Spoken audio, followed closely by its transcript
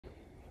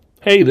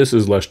Hey, this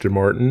is Lester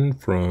Martin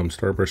from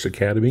Starburst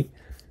Academy,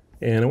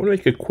 and I want to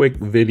make a quick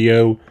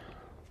video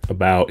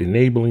about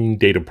enabling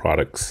data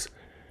products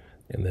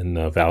and then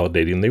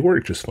validating they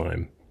work just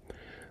fine.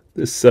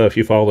 This, if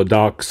you follow the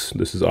docs,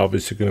 this is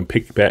obviously going to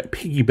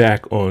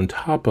piggyback on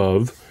top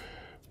of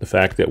the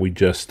fact that we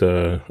just,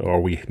 or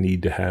we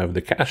need to have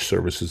the cache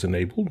services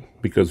enabled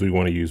because we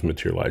want to use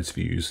materialized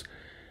views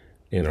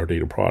in our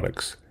data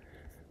products.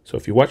 So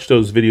if you watch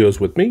those videos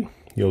with me,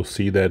 you'll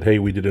see that, hey,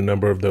 we did a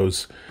number of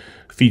those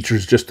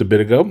features just a bit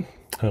ago.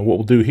 What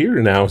we'll do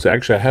here now is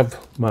actually I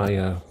have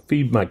my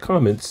feed, my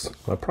comments,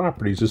 my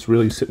properties just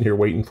really sitting here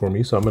waiting for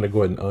me. So I'm going to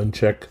go ahead and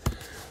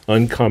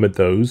uncomment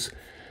those.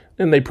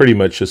 And they pretty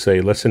much just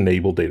say, let's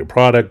enable data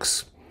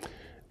products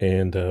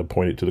and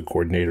point it to the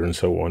coordinator and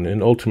so on.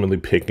 And ultimately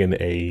pick in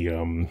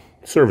a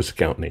service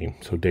account name.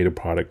 So data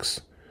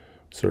products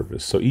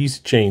service. So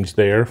easy change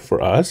there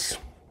for us.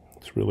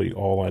 It's really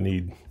all I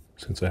need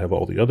since I have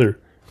all the other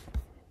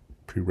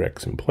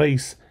prereqs in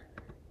place.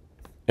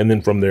 And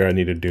then from there, I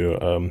need to do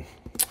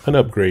an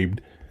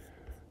upgrade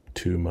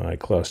to my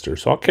cluster.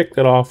 So I'll kick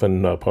that off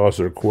and pause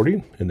the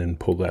recording and then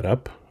pull that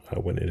up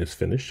when it is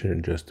finished here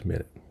in just a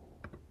minute.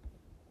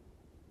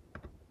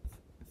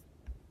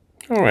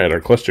 All right, our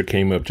cluster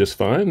came up just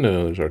fine.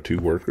 There's our two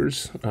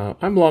workers.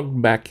 I'm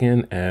logged back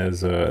in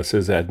as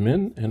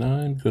sysadmin, and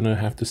I'm going to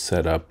have to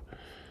set up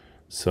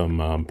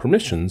some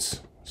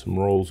permissions, some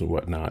roles and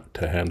whatnot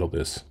to handle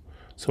this.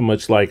 So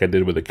much like I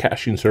did with the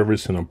caching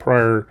service in a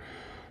prior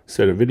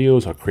set of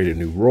videos, I'll create a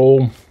new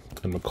role.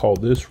 I'm going to call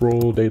this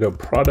role data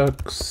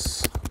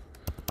products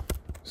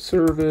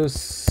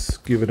service.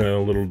 Give it a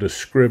little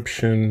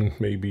description,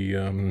 maybe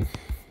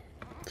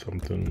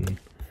something.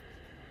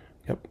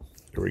 Yep,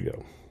 there we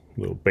go. A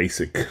little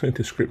basic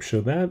description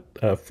of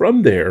that.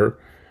 From there,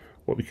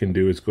 what we can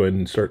do is go ahead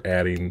and start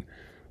adding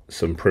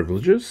some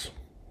privileges.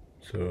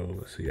 So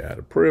let's see, add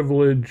a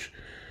privilege.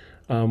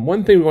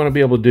 One thing we want to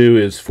be able to do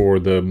is for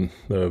the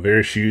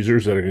various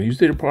users that are going to use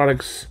data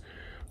products,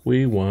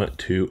 we want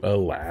to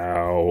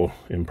allow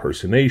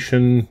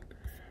impersonation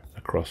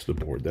across the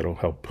board. That'll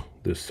help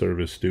this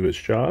service do its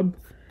job.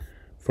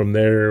 From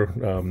there,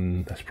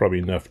 that's probably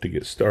enough to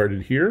get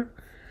started here.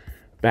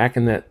 Back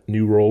in that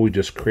new role we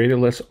just created,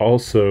 let's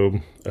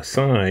also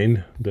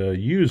assign the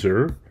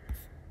user,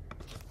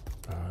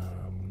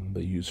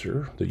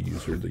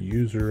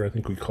 I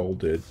think we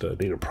called it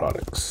data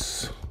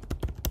products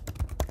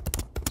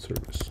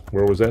service.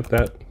 Where was that?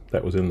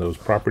 That was in those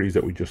properties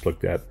that we just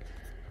looked at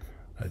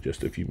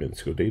just a few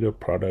minutes ago. Data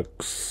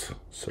products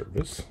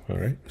service. All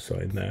right,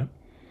 assign that.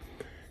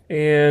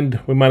 And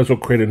we might as well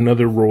create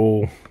another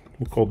role.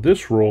 We'll call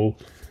this role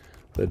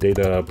the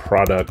data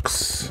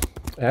products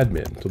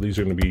admin. So these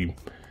are going to be,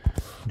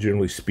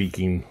 generally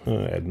speaking,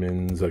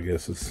 admins, I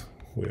guess is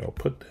the way I'll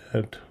put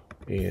that.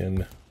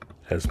 And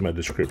as my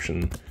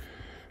description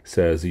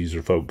says, these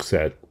are folks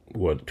that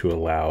want to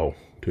allow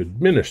to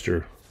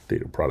administer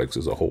data products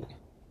as a whole.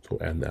 So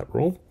add that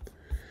role.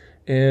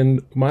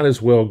 And might as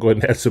well go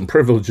ahead and add some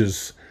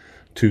privileges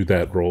to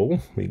that role.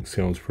 I mean,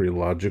 sounds pretty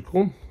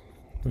logical.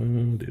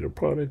 Data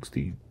products,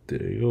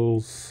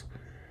 details.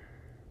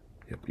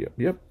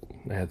 Yep.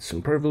 Add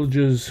some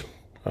privileges.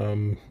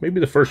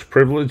 Maybe the first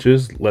privilege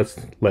is let's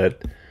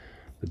let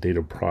the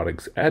data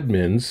products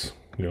admins,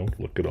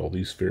 look at all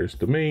these various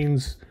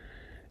domains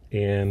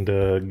and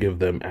give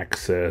them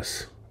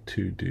access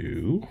to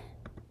do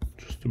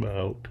just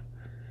about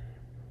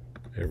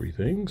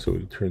everything. So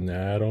we turn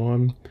that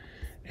on.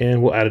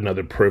 And we'll add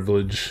another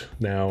privilege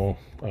now.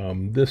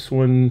 This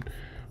one,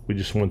 we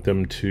just want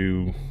them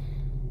to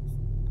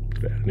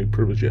add a new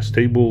privilege. Yes,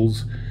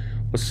 tables.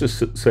 Let's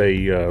just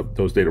say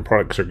those data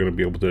products are going to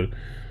be able to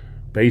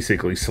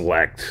basically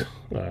select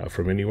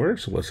from anywhere.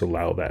 So let's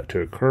allow that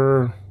to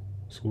occur.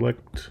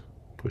 Select,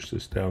 push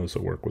this down. This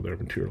will work with our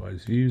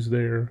materialized views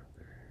there.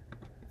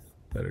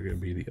 That are going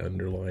to be the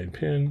underlying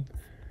pin.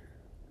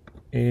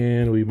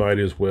 And we might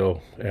as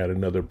well add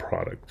another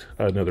product,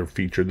 another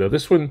feature. Now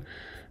this one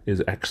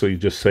is actually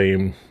just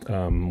saying,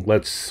 I'm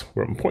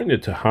pointing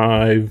it to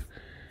Hive.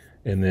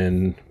 And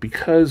then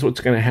because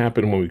what's going to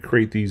happen when we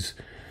create these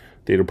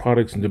data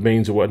products and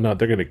domains and whatnot,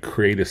 they're going to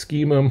create a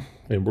schema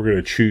and we're going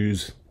to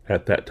choose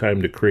at that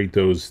time to create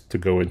those to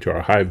go into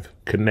our Hive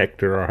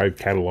connector, our Hive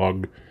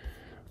catalog.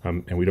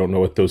 And we don't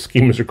know what those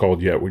schemas are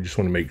called yet. We just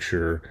want to make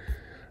sure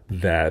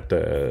that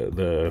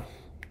the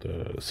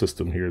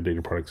system here,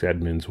 data products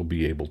admins, will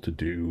be able to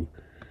do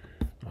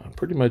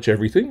pretty much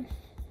everything,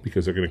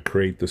 because they're going to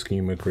create the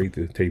schema, create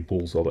the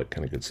tables, all that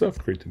kind of good stuff,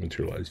 create the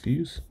materialized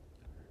views.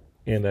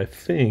 And I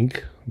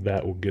think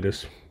that will get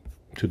us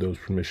to those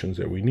permissions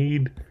that we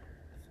need.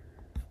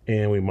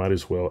 And we might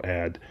as well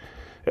add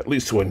at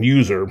least one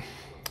user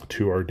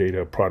to our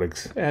data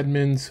products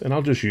admins. And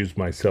I'll just use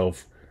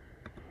myself,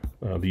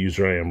 the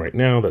user I am right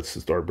now. That's the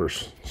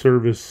Starburst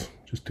service,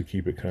 just to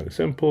keep it kind of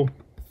simple.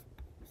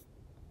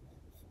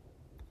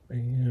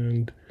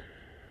 And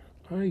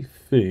I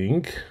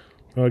think,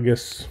 I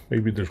guess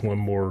maybe there's one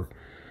more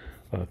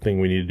thing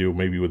we need to do,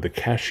 maybe with the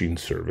caching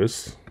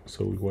service.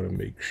 So we want to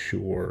make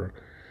sure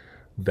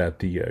that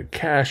the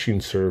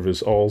caching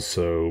service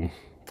also,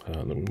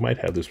 we might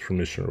have this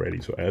permission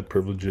already, so add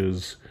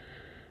privileges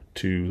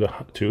to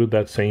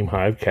that same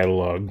Hive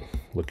catalog,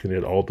 looking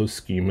at all those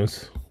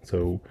schemas.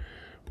 So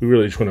we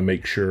really just want to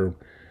make sure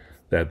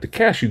that the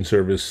caching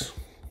service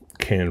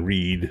can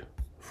read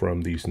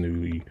from these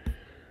newly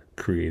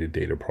created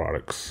data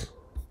products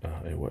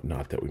and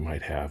whatnot that we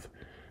might have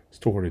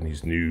stored in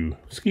these new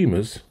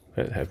schemas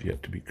that have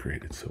yet to be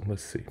created. So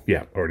let's see.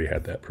 Yeah, already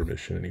had that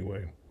permission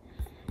anyway.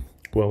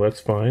 Well,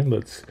 that's fine.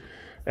 Let's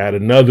add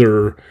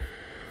another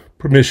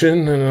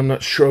permission, and I'm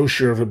not sure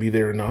if it'll be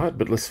there or not,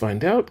 but let's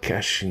find out.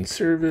 Caching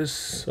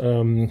service.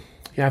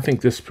 Yeah, I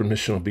think this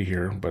permission will be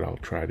here, but I'll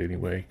try it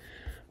anyway.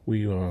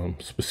 We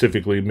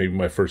specifically, maybe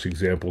my first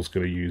example is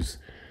going to use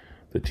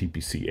the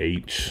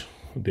TPCH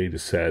data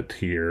set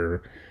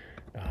here.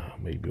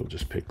 Maybe we'll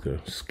just pick the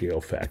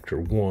scale factor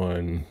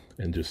 1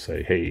 and just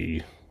say,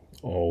 hey,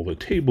 all the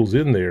tables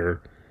in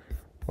there,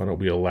 why don't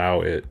we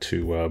allow it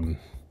to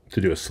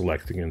do a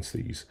select against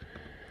these?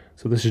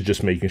 So this is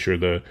just making sure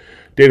the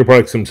data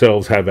products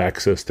themselves have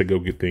access to go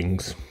get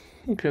things.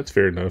 Okay, that's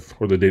fair enough.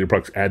 Or the data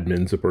products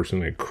admins, the person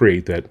that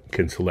create that,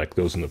 can select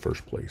those in the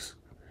first place.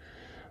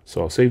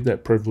 So I'll save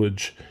that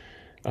privilege.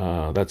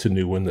 That's a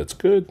new one. That's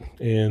good.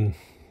 And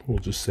we'll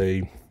just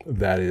say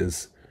that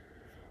is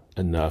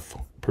enough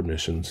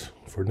permissions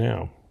for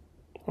now.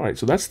 All right,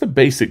 so that's the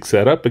basic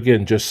setup.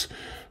 Again, just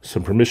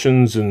some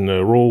permissions and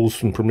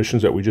roles and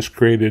permissions that we just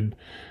created,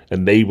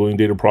 enabling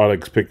data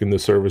products, picking the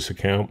service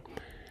account.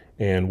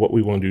 And what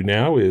we want to do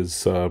now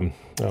is,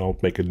 I'll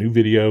make a new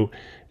video,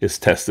 is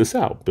test this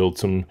out, build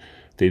some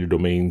data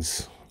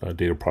domains,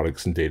 data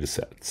products, and data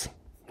sets.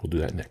 We'll do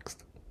that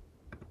next.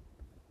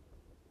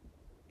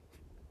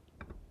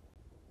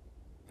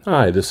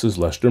 Hi, this is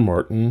Lester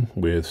Martin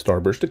with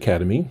Starburst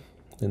Academy,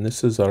 and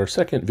this is our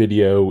second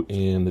video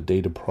in the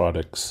data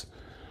products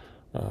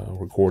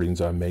recordings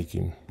I'm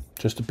making.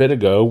 Just a bit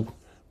ago,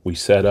 we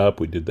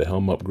did the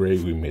Helm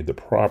upgrade, we made the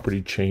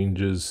property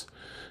changes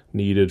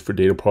needed for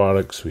data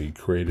products, we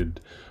created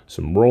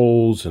some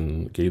roles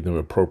and gave them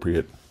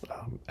appropriate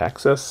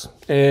access,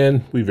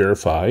 and we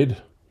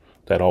verified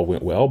that all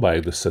went well by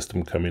the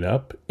system coming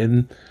up.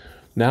 And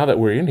now that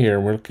we're in here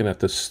and we're looking at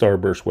the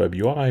Starburst web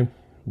UI,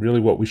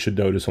 really what we should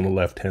notice on the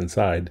left-hand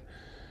side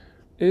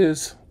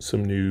is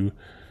some new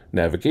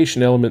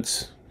navigation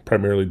elements,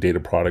 primarily data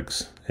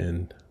products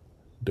and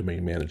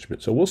domain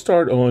management. So we'll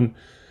start on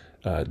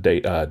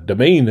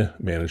domain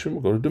management.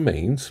 We'll go to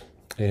domains,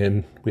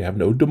 and we have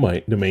no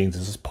domains.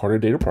 This is part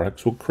of data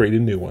products. We'll create a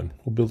new one.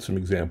 We'll build some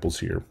examples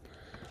here.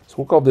 So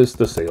we'll call this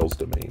the sales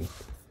domain.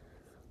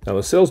 Now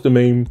the sales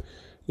domain,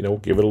 we'll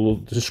give it a little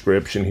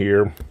description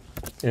here,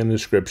 and the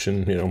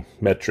description,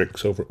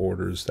 metrics over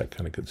orders, that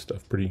kind of good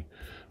stuff. Pretty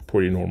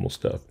normal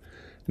stuff.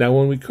 Now,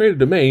 when we create a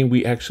domain,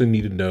 we actually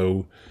need to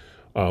know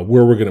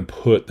where we're going to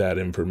put that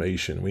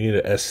information. We need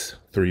an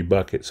S3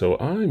 bucket. So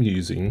I'm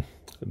using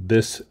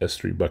this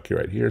S3 bucket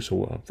right here.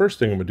 So first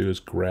thing I'm going to do is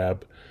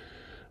grab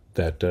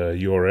that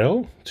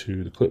URL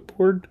to the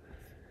clipboard.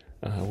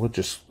 I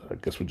guess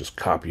we'll just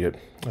copy it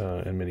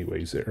in many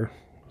ways there.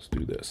 Let's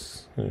do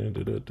this.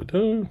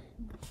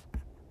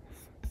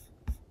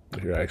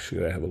 Here,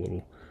 actually, I have a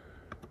little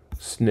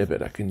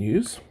snippet I can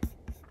use.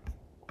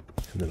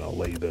 And then I'll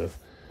lay the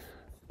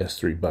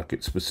S3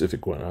 bucket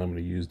specific one I'm going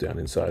to use down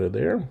inside of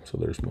there. So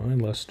there's mine,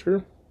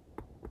 Lester.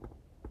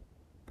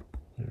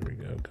 There we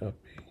go, copy.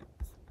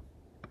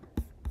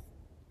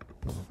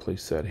 I'll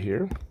place that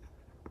here.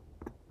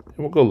 And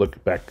we'll go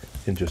look back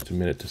in just a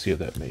minute to see if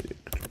that made it.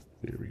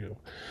 There we go.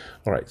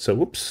 All right, so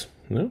whoops.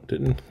 No,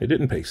 it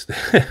didn't paste.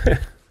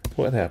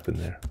 What happened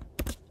there?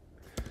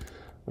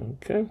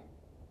 Okay.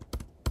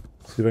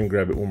 See if I can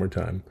grab it one more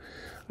time.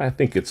 I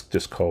think it's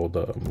just called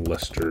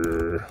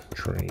Lester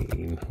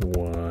Train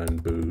 1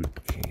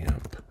 Boot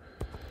Camp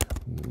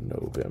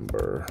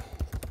November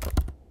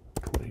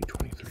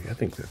 2023. I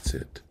think that's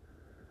it.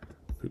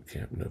 Boot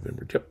Camp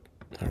November. Yep.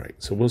 All right.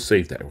 So we'll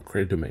save that. We'll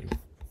create a domain.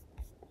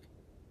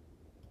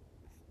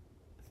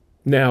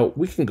 Now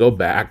we can go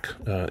back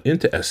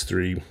into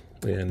S3,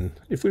 and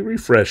if we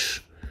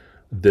refresh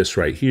this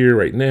right here,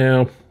 right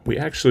now, we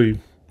actually,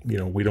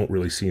 we don't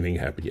really see anything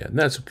happen yet. And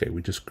that's okay.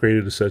 We just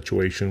created a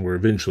situation where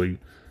eventually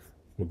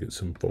we'll get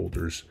some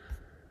folders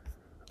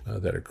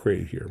that are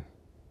created here.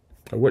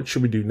 What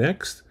should we do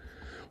next?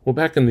 Well,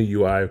 back in the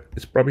UI,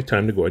 it's probably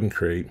time to go ahead and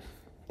create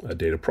a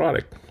data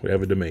product. We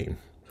have a domain.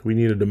 So we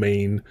need a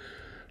domain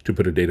to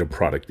put a data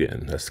product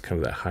in. That's kind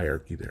of that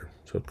hierarchy there.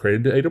 So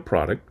create a data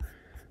product,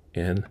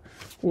 and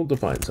we'll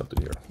define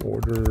something here.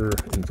 Order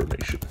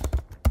information.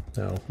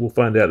 Now, we'll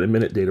find out in a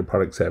minute data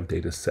products have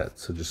data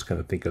sets. So just kind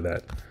of think of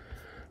that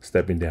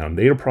stepping down.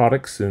 Data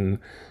products in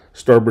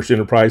Starburst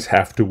Enterprise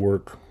have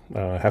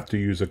to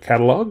use a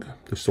catalog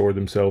to store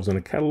themselves in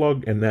a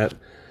catalog, and that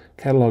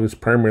catalog is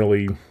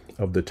primarily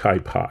of the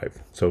type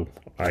Hive. So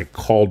I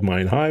called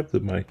mine Hive,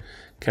 my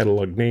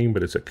catalog name,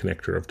 but it's a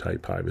connector of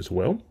type Hive as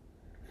well.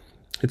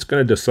 It's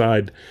going to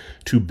decide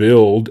to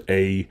build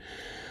a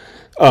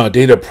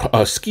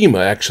schema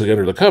actually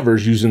under the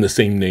covers using the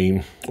same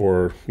name,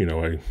 or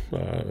a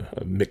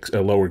mix, a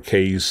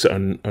lowercase,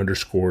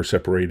 underscore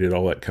separated,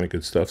 all that kind of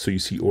good stuff. So you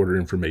see order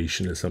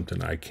information is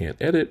something I can't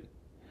edit,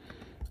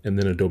 and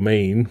then a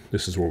domain.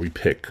 This is where we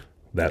pick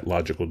that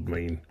logical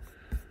domain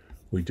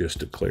we just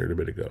declared a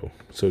bit ago.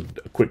 So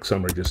a quick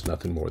summary, just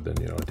nothing more than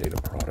a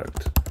data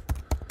product.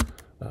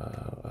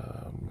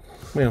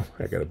 Well,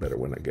 I got a better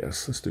one, I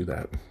guess. Let's do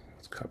that.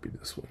 Let's copy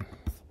this one.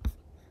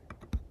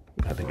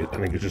 I think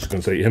it's just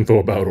going to say info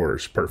about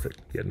orders. Perfect.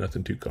 Yeah,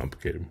 nothing too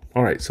complicated.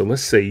 All right, so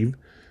let's save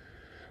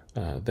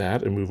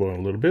that and move on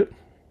a little bit.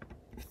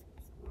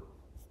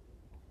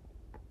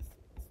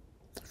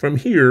 From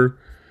here,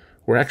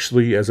 we're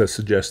actually, as I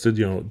suggested,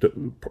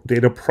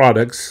 data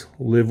products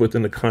live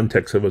within the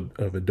context of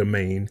a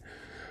domain,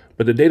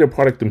 but the data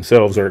product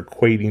themselves are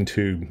equating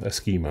to a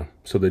schema.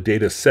 So the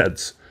data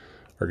sets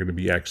are going to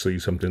be actually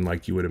something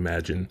like you would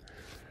imagine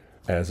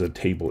as a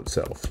table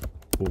itself.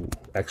 We'll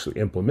actually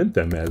implement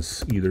them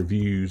as either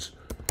views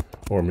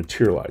or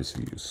materialized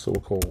views. So we'll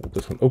call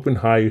this one open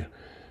high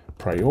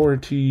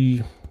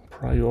priority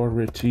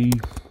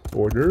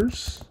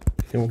orders,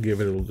 and we'll give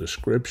it a little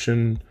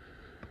description,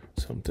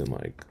 something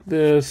like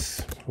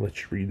this. I'll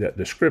let you read that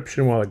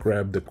description while I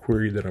grab the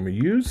query that I'm going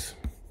to use.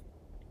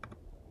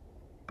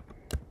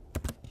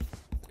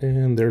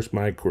 And there's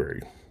my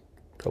query.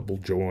 Couple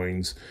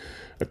joins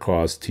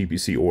across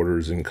TPC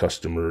orders and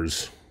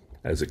customers,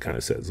 as it kind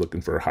of says,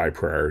 looking for high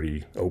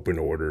priority open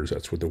orders.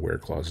 That's what the where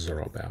clauses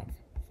are all about.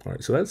 All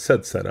right, so that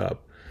sets that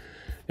up.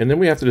 And then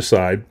we have to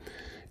decide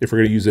if we're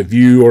going to use a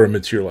view or a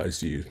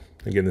materialized view.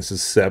 Again, this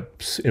is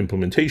SEP's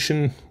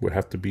implementation. Would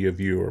have to be a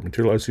view or a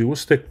materialized view. We'll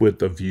stick with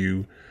a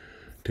view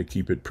to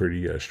keep it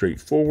pretty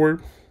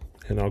straightforward.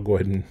 And I'll go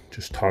ahead and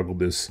just toggle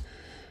this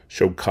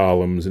show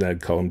columns and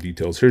add column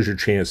details. Here's your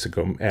chance to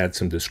go add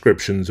some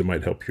descriptions. It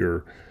might help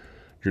your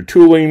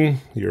tooling,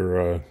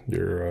 your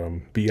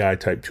BI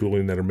type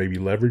tooling that are maybe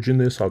leveraging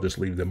this. I'll just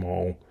leave them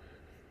all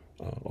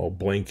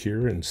blank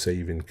here and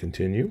save and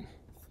continue.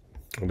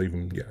 I'll leave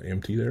them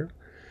empty there.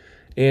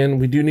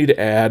 And we do need to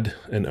add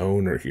an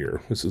owner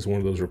here. This is one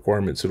of those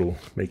requirements it'll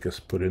make us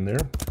put in there.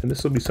 And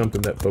this will be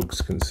something that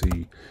folks can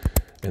see.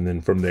 And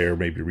then from there,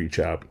 maybe reach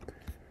out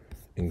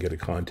and get a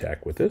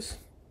contact with us.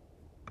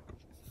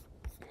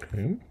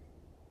 Okay.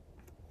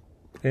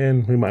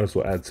 And we might as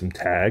well add some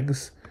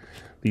tags.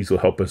 These will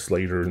help us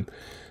later in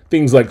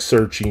things like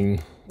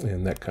searching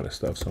and that kind of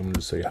stuff. So I'm going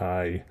to say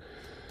high,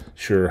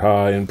 sure,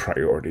 high and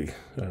priority.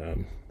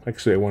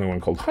 Actually, I want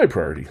one called high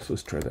priority. So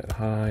let's try that.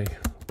 High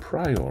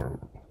priority.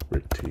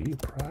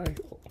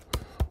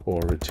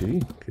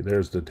 Okay,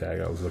 there's the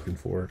tag I was looking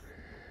for.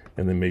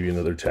 And then maybe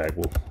another tag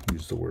will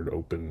use the word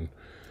open,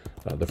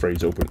 the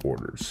phrase open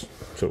orders.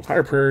 So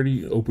higher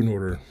priority, open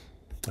order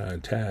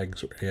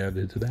tags are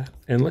added to that.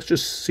 And let's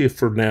just see if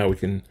for now we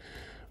can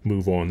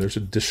move on. There's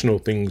additional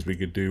things we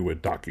could do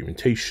with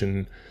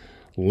documentation,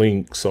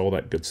 links, all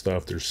that good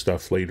stuff. There's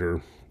stuff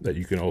later that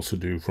you can also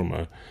do from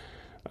a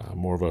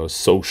more of a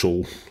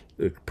social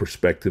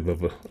perspective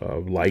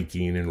of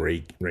liking and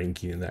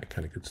ranking and that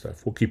kind of good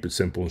stuff. We'll keep it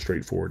simple and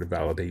straightforward to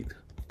validate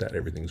that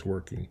everything's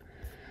working.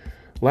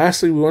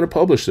 Lastly, we want to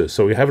publish this.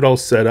 So we have it all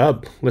set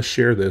up. Let's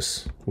share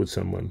this with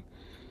someone.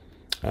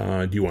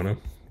 Do you want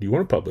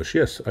to publish?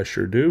 Yes, I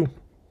sure do.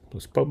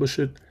 Let's publish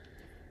it.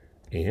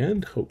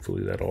 And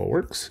hopefully that all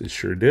works. It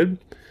sure did.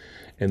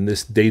 And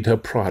this data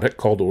product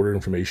called order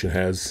information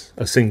has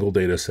a single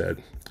data set.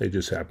 It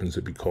just happens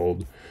to be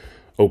called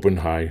open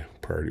high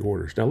priority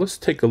orders. Now let's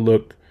take a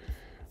look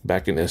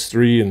back in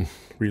S3 and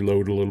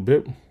reload a little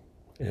bit.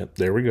 And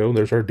there we go.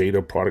 There's our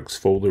data products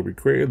folder we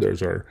created.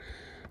 There's our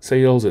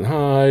sales and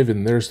Hive,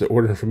 and there's the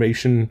order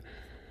information.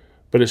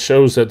 But it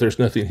shows that there's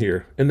nothing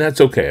here. And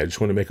that's okay. I just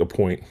want to make a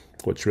point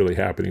what's really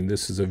happening.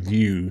 This is a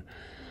view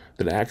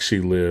that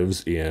actually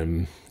lives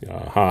in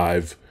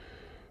Hive.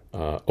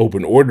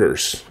 Open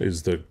orders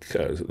is the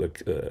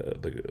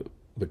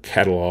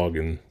catalog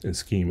and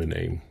schema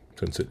name,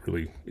 since it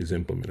really is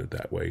implemented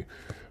that way.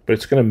 But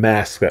it's going to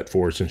mask that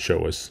for us and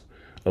show us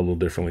a little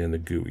differently in the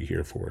GUI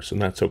here for us, and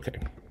that's okay.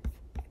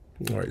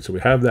 All right, so we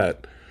have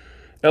that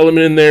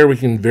element in there. We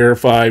can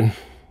verify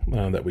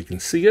that we can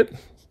see it.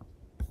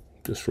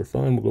 Just for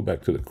fun, we'll go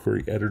back to the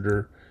query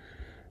editor,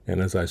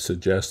 and as I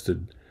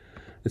suggested,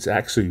 it's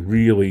actually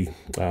really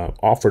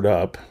offered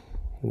up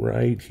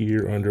right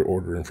here under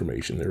order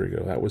information. There we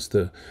go. That was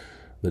the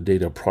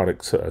data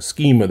products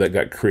schema that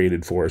got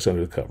created for us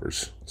under the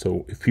covers.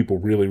 So if people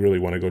really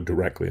want to go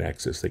directly and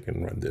access, they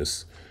can run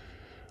this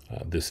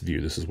this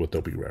view. This is what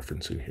they'll be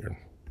referencing here.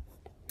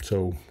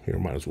 So here,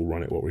 might as well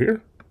run it while we're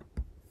here.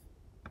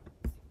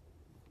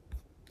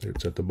 There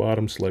it's at the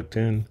bottom. Select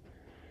 10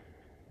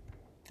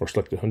 or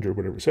select 100,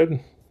 whatever it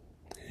said,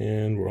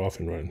 and we're off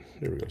and running.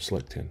 There we go.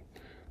 Select 10.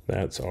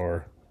 That's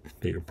our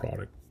data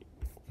product.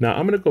 Now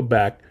I'm going to go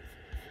back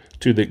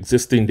to the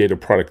existing data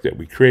product that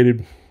we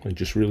created and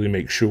just really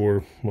make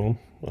sure, well,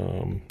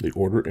 the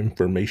order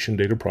information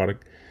data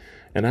product,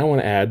 and I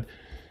want to add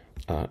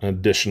an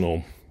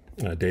additional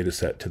data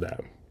set to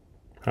that.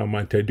 How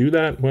might I do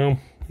that? Well,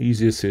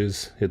 easiest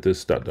is hit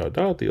this ...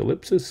 the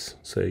ellipsis,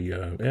 say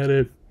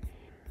edit.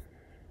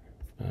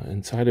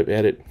 Inside of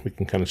edit, we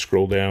can kind of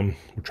scroll down.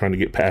 We're trying to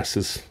get past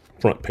this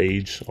front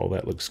page. All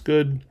that looks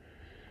good.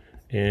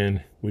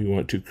 And we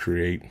want to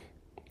create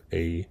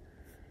a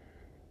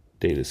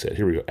data set.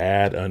 Here we go.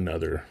 Add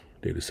another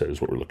data set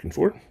is what we're looking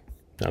for.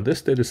 Now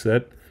this data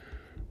set,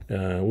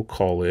 we'll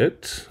call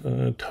it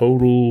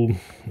total,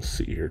 let's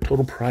see here,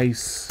 total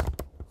price,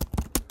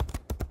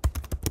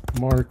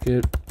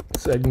 market,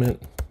 segment,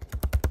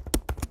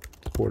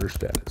 order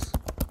status.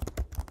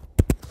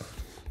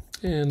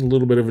 And a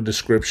little bit of a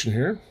description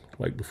here,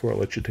 like before. I'll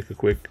let you take a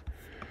quick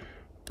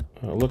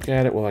look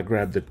at it while I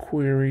grab the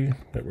query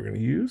that we're going to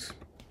use.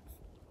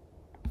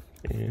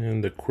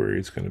 And the query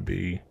is going to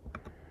be,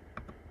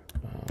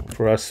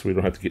 for us, we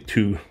don't have to get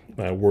too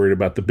worried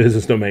about the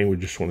business domain. We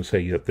just want to say,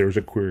 yep, there's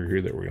a query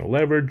here that we're going to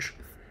leverage.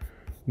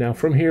 Now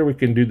from here, we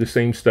can do the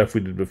same stuff we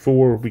did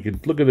before. We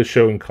could look at the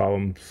show and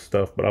column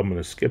stuff, but I'm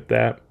going to skip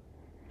that.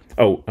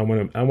 Oh, I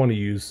want to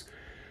use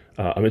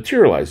a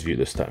materialized view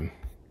this time.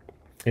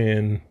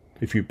 And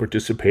if you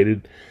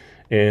participated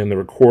in the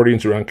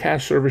recordings around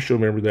cache service, you'll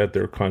remember that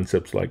there are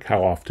concepts like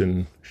how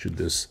often should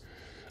this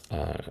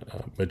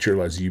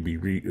materialized view be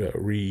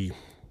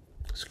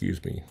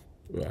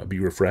be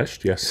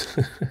refreshed. Yes.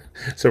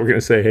 So we're going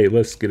to say, hey,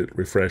 let's get it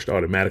refreshed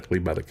automatically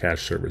by the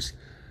cache service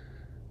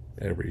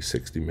every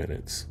 60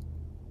 minutes.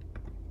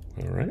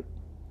 All right.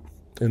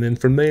 And then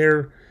from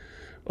there,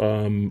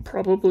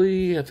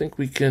 probably I think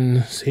we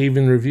can save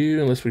and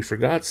review unless we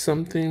forgot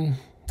something.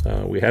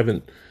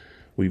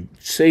 We've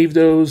saved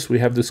those. We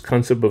have this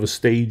concept of a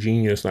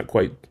staging. It's not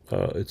quite,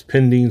 it's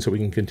pending, so we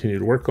can continue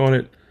to work on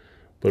it.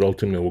 But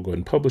ultimately, we'll go ahead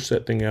and publish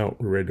that thing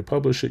out. We're ready to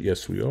publish it.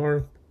 Yes, we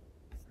are.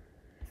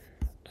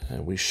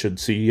 We should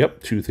see,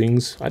 yep, 2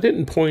 things. I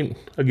didn't point,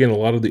 again, a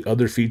lot of the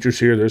other features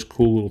here. There's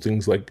cool little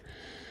things like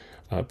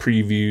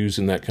previews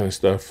and that kind of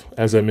stuff.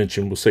 As I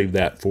mentioned, we'll save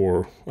that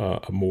for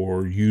a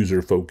more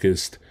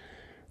user-focused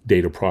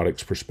data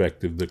products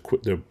perspective.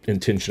 The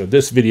intention of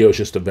this video is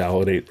just to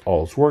validate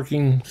all is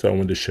working. So I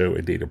wanted to show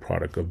a data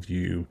product of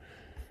view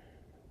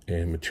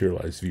and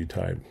materialized view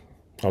type.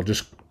 I'll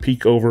just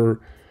peek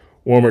over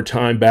one more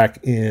time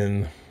back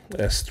in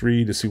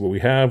S3 to see what we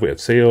have. We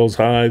have sales,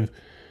 Hive,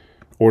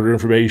 order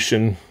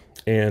information,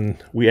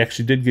 and we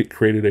actually did get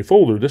created a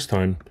folder this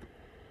time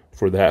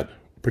for that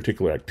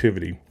particular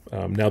activity.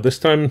 Now this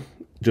time,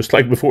 just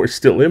like before, it's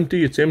still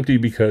empty. It's empty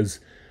because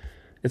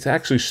it's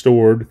actually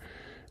stored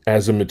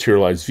as a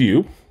materialized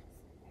view.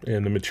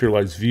 And the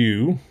materialized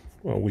view,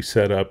 we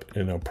set up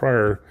in a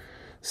prior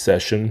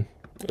session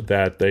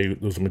that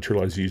those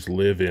materialized views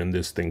live in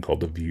this thing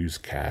called the views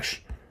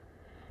cache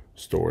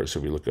storage. So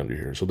we look under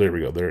here. So there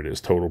we go. There it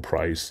is. Total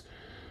price,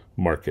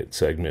 market,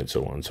 segment,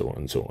 so on, so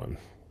on, so on.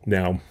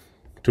 Now,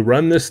 to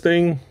run this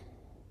thing,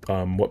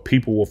 what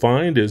people will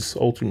find is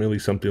ultimately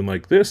something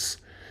like this.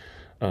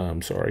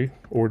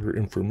 Order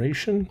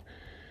information.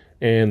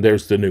 And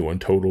there's the new one,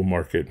 total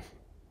market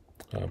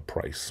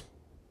price.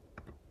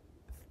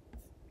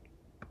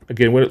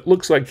 Again, what it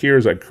looks like here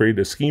is I created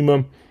a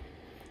schema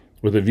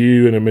with a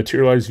view and a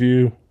materialized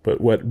view. But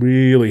what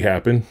really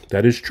happened,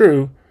 that is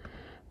true,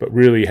 but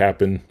really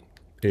happened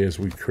is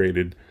we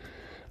created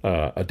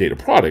a data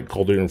product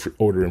called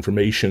order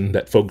information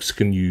that folks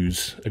can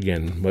use,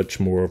 again, much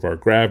more of our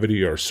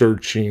gravity, our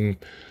searching,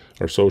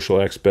 our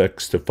social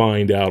aspects to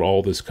find out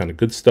all this kind of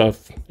good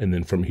stuff. And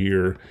then from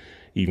here,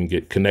 even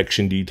get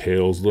connection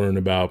details, learn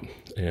about,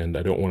 and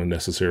I don't want to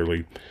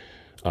necessarily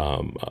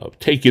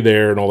take you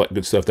there and all that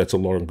good stuff. That's a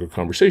longer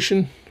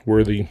conversation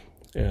worthy.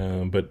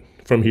 But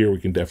from here, we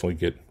can definitely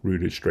get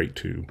routed straight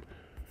to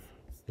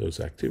those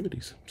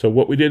activities. So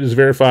what we did is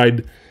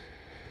verified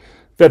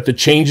that the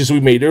changes we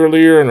made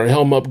earlier in our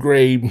Helm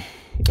upgrade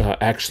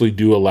actually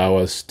do allow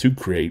us to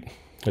create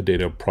a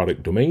data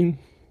product domain,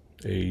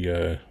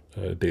 a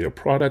data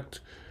product,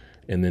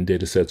 and then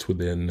data sets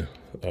within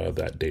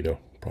that data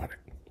product.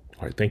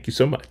 All right, thank you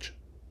so much.